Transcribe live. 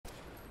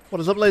What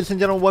is up, ladies and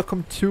gentlemen?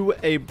 Welcome to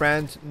a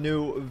brand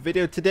new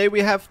video. Today we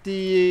have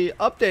the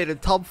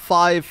updated top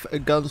 5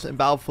 guns in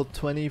Battlefield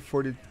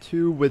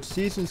 2042 with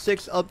Season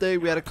 6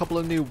 update. We had a couple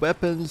of new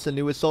weapons, a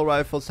new assault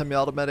rifle,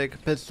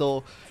 semi-automatic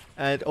pistol,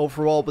 and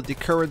overall, but the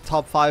current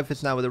top 5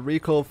 is now with the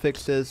recoil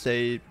fixes.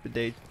 They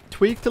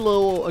tweaked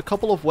a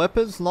couple of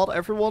weapons, not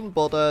everyone,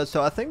 but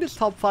so I think this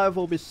top 5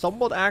 will be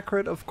somewhat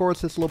accurate. Of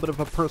course, it's a little bit of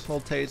a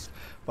personal taste,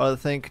 but I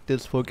think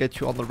this will get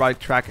you on the right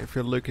track if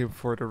you're looking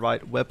for the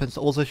right weapons.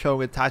 Also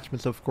showing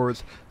attachments, of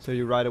course, so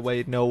you right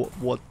away know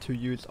what to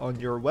use on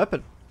your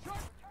weapon.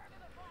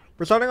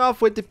 We're starting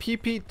off with the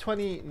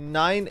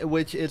PP29,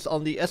 which is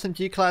on the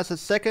SMG class, a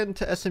second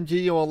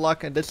SMG you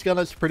unlock, and this gun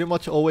has pretty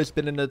much always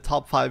been in the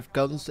top 5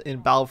 guns in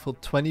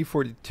Battlefield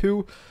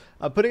 2042.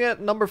 Putting it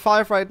at number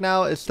 5 right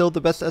now is still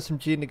the best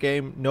SMG in the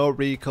game. No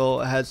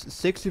recoil, it has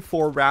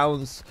 64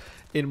 rounds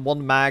in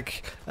one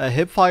mag.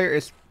 Hipfire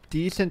is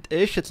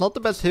decent-ish. It's not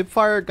the best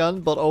hipfire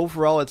gun, but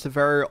overall it's a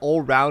very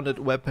all-rounded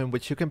weapon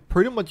which you can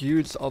pretty much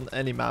use on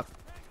any map.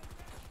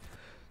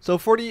 So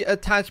for the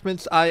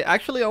attachments, I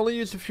actually only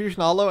use the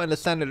Fusion Hollow and the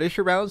standard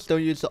issue rounds.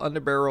 Don't use the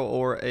underbarrel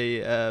or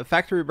a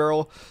factory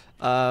barrel.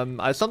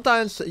 I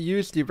sometimes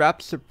use the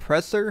wrap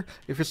suppressor.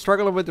 If you're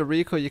struggling with the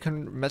recoil, you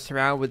can mess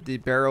around with the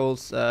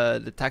barrels.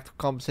 The tactical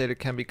compensator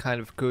can be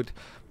kind of good,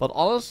 but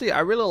honestly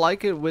I really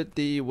like it with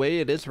the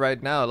way it is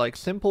right now, like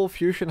simple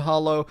Fusion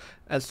Hollow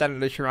and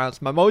standard issue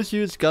rounds. My most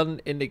used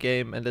gun in the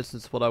game, and this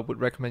is what I would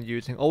recommend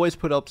using. Always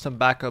put up some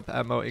backup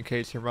ammo in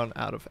case you run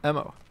out of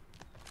ammo.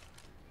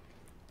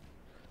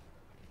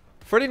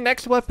 For the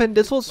next weapon,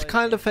 this was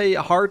kind of a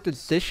hard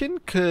decision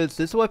because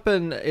this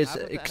weapon is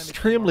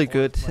extremely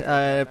good,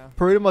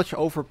 pretty much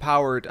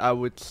overpowered, I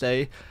would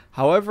say.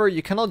 However,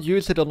 you cannot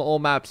use it on all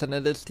maps, and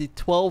it is the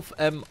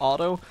 12M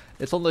auto.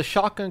 It's on the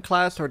shotgun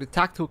class, or the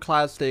tactical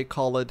class they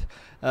call it.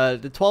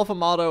 The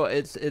 12M auto,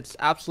 it's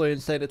absolutely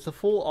insane. It's a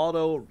full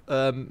auto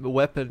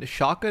weapon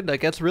shotgun that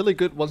gets really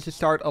good once you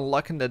start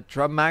unlocking the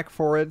drum mag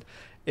for it.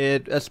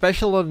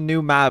 Especially on a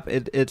new map,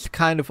 it's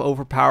kind of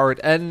overpowered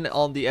and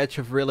on the edge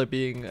of really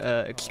being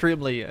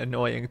extremely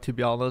annoying, to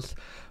be honest.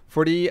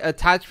 For the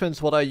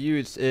attachments, what I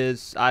use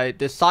is,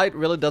 the sight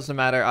really doesn't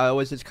matter. I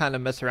always just kind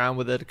of mess around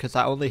with it because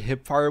I only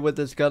hip fire with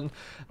this gun.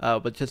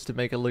 But just to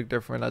make it look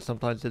different, I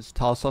sometimes just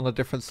toss on a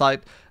different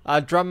sight.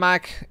 Drum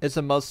mag is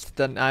a must.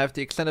 Then I have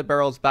the extended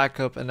barrels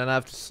backup, and then I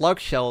have the slug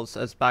shells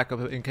as backup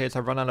in case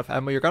I run out of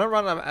ammo. You're gonna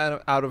run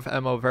out of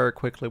ammo very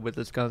quickly with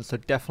this gun, so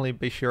definitely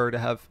be sure to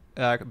have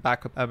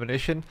backup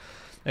ammunition.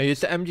 I use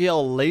the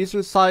MGL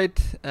laser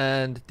sight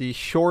and the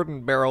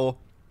shortened barrel,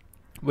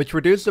 which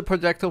reduces the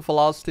projectile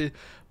velocity.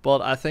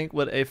 But I think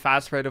with a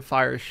fast rate of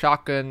fire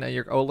shotgun and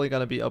you're only going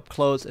to be up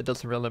close, it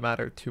doesn't really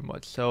matter too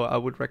much. So I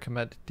would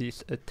recommend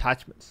these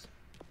attachments.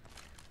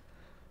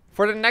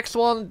 For the next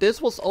one, this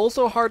was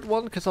also a hard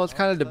one because I was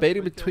kind of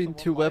debating between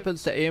two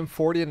weapons, the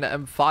AM40 and the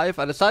M5.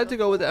 I decided to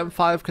go with the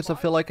M5 because I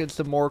feel like it's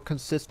the more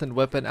consistent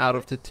weapon out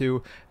of the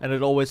two, and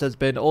it always has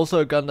been. Also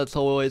a gun that's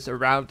always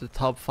around the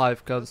top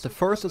 5 guns. The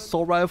first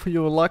assault rifle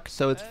you unlock,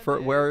 so it's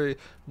very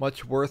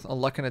much worth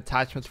unlocking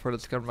attachments for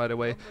this gun right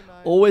away.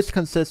 Always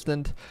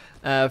consistent.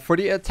 For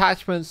the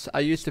attachments, I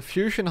use the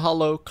Fusion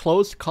Hollow,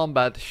 Close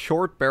Combat,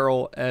 Short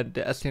Barrel, and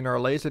the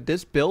STNR Laser.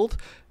 This build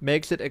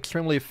makes it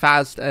extremely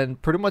fast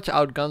and pretty much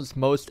outguns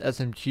most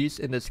SMGs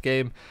in this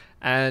game.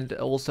 And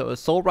also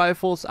assault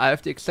rifles. I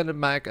have the extended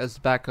mag as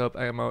backup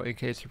ammo in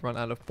case you run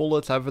out of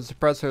bullets. I have a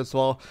suppressor as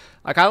well.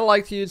 I kind of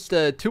like to use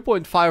the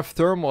 2.5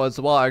 thermal as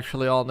well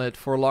actually on it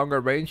for longer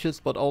ranges,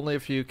 but only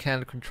if you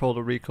can control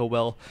the recoil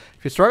well.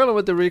 If you're struggling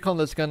with the recoil on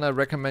this gun, I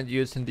recommend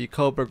using the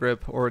Cobra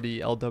grip or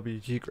the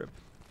LWG grip.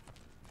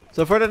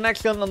 So for the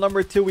next gun on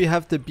number 2, we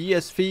have the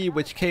BSV,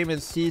 which came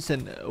in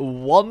Season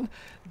 1.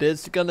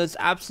 This gun is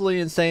absolutely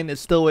insane. It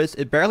still is.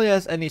 It barely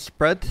has any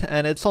spread,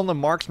 and it's on the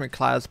marksman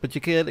class. But you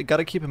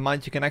gotta keep in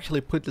mind, you can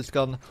actually put this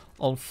gun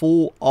on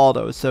full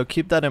auto. So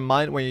keep that in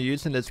mind when you're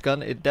using this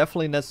gun. It's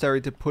definitely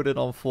necessary to put it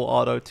on full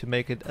auto to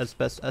make it as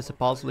best as it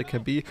possibly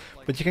can be.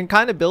 But you can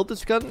kind of build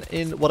this gun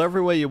in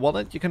whatever way you want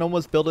it. You can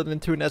almost build it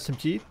into an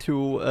SMG,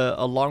 to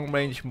a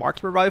long-range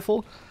marksman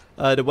rifle.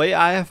 The way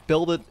I have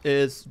built it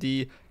is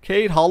the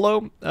K8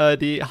 Hollow,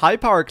 the high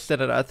power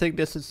extended. I think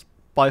this is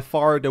by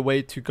far the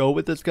way to go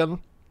with this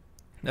gun.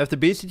 I have the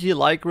BCG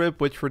light grip,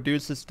 which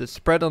reduces the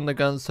spread on the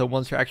gun, so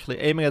once you're actually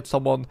aiming at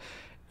someone,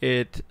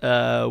 it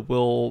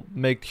will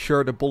make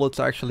sure the bullets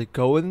are actually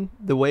going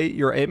the way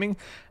you're aiming.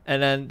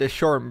 And then the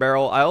short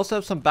barrel. I also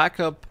have some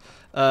backup,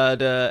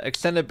 the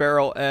extended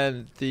barrel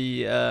and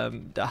the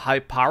high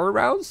power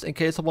rounds in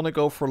case I want to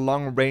go for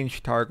long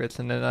range targets,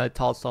 and then I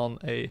toss on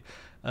a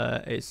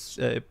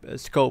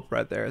scope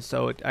right there,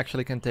 so it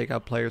actually can take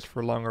out players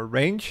for longer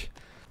range.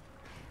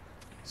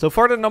 So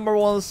for the number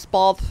 1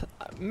 spot,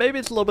 maybe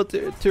it's a little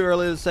bit too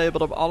early to say,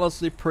 but I'm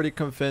honestly pretty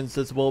convinced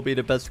this will be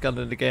the best gun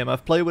in the game.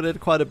 I've played with it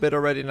quite a bit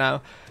already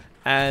now,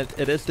 and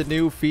it is the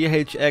new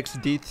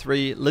VHX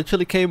D3.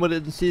 Literally came with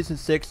it in Season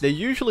 6. They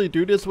usually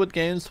do this with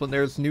games when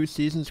there's new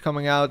seasons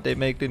coming out. They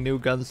make the new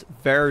guns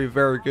very,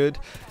 very good,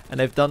 and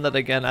they've done that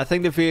again. I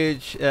think the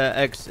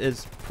VHX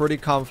is pretty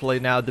comfortably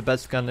now the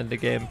best gun in the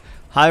game.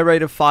 High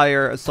rate of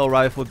fire, assault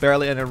rifle,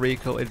 barely any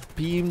recoil. It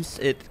beams,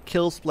 it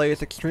kills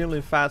players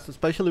extremely fast,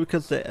 especially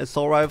because the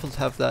assault rifles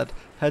have that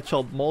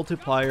headshot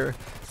multiplier.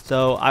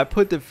 So I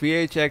put the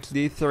VHX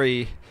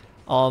D3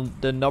 on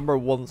the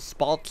 #1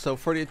 spot. So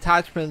for the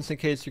attachments, in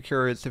case you're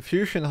curious, the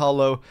Fusion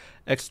Hollow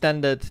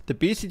Extended, the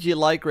BCG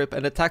Light Grip,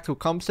 and the Tactical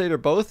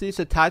Compensator, both these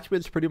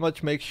attachments pretty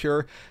much make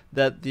sure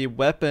that the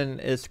weapon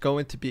is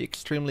going to be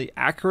extremely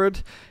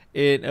accurate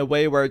in a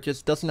way where it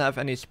just doesn't have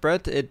any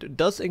spread. It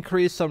does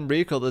increase some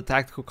recoil, the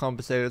Tactical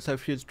Compensator, so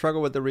if you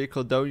struggle with the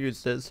recoil, don't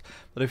use this.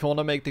 But if you want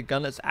to make the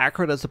gun as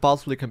accurate as it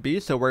possibly can be,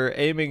 so where you're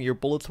aiming, your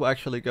bullets will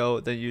actually go,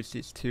 then use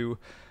these two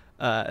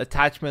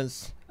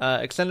attachments.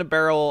 Extended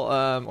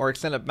barrel or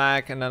extended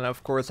mag, and then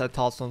of course I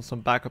tossed on some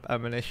backup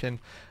ammunition,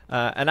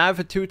 and I have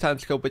a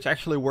 2x scope, which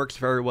actually works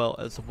very well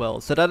as well.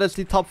 So that is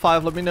the top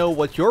 5. Let me know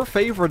what your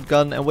favorite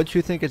gun and what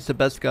you think is the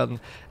best gun,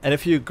 and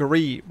if you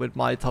agree with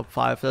my top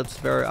 5.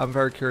 I'm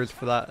very curious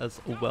for that as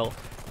well.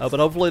 But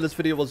hopefully this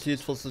video was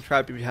useful.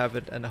 Subscribe if you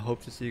haven't, and I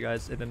hope to see you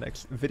guys in the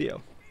next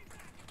video.